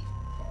today.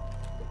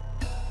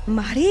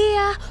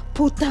 Maria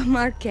Puta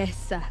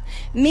Marquessa,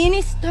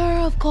 Minister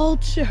of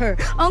Culture,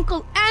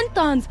 Uncle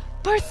Anton's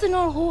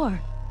personal whore.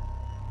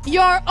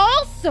 You're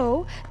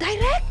also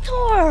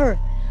director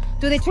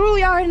to the True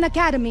Yaran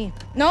Academy,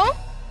 no?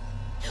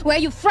 Where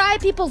you fry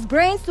people's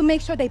brains to make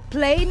sure they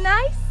play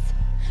nice?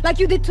 Like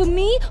you did to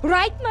me,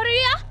 right,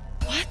 Maria?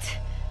 What?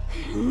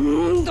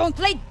 Don't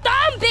play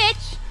dumb,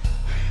 bitch!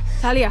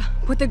 Talia,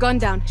 put the gun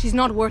down. She's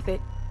not worth it.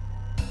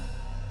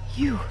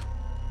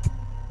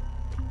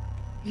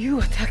 You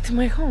attacked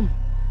my home.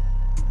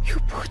 You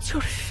put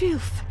your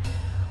filth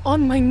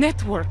on my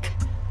network.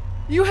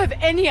 You have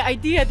any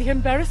idea the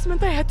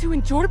embarrassment I had to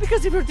endure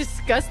because of your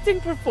disgusting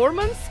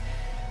performance?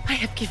 I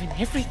have given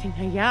everything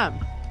I am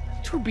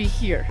to be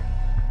here.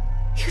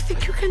 You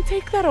think you can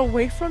take that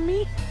away from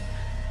me?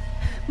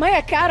 My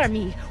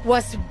academy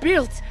was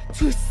built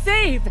to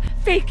save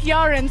fake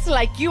Yarans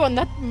like you and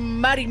that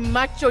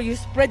marimacho you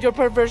spread your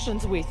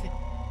perversions with.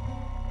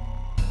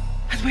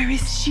 And where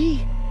is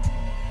she?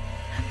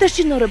 Does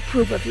she not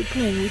approve of you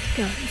playing with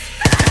guns?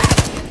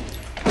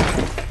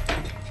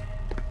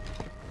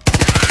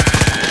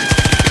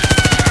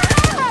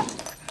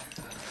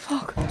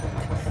 Fuck.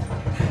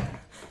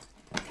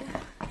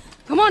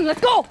 Come on,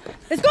 let's go!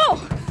 Let's go!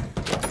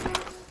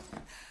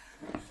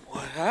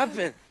 What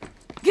happened?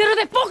 Get her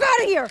the fuck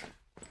out of here!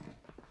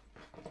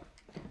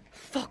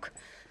 Fuck.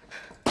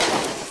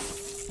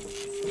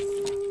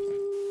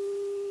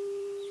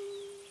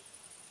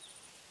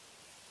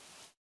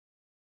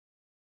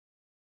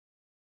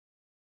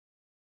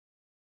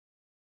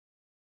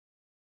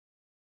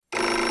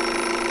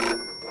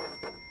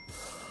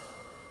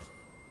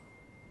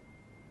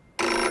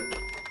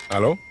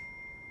 Hello?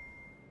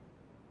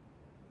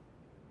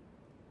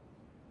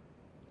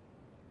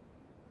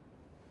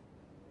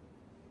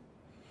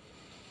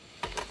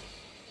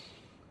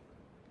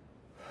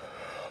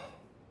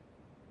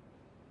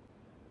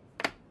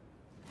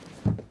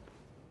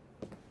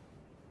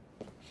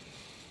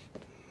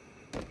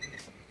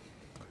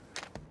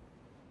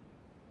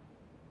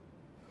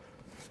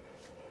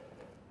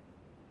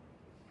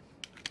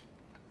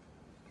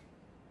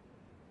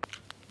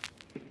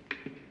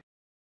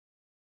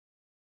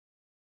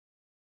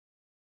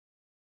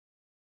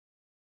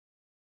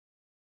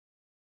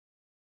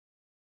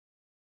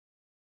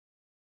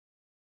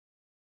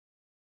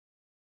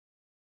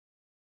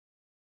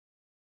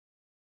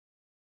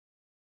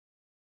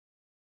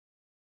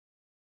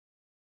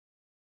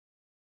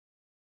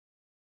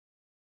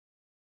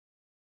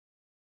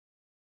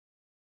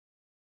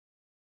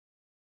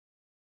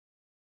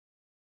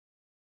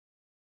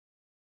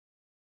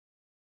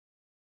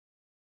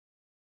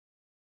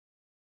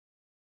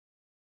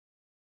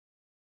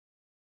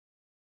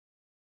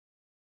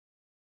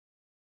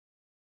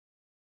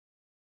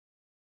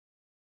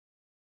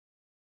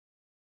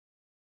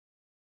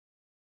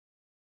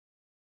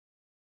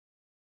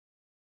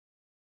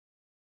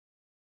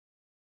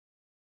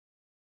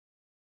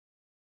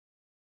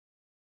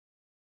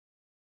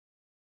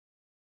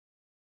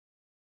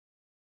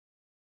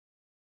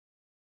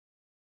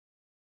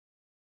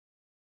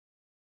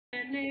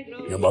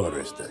 Your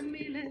mother is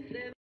dead.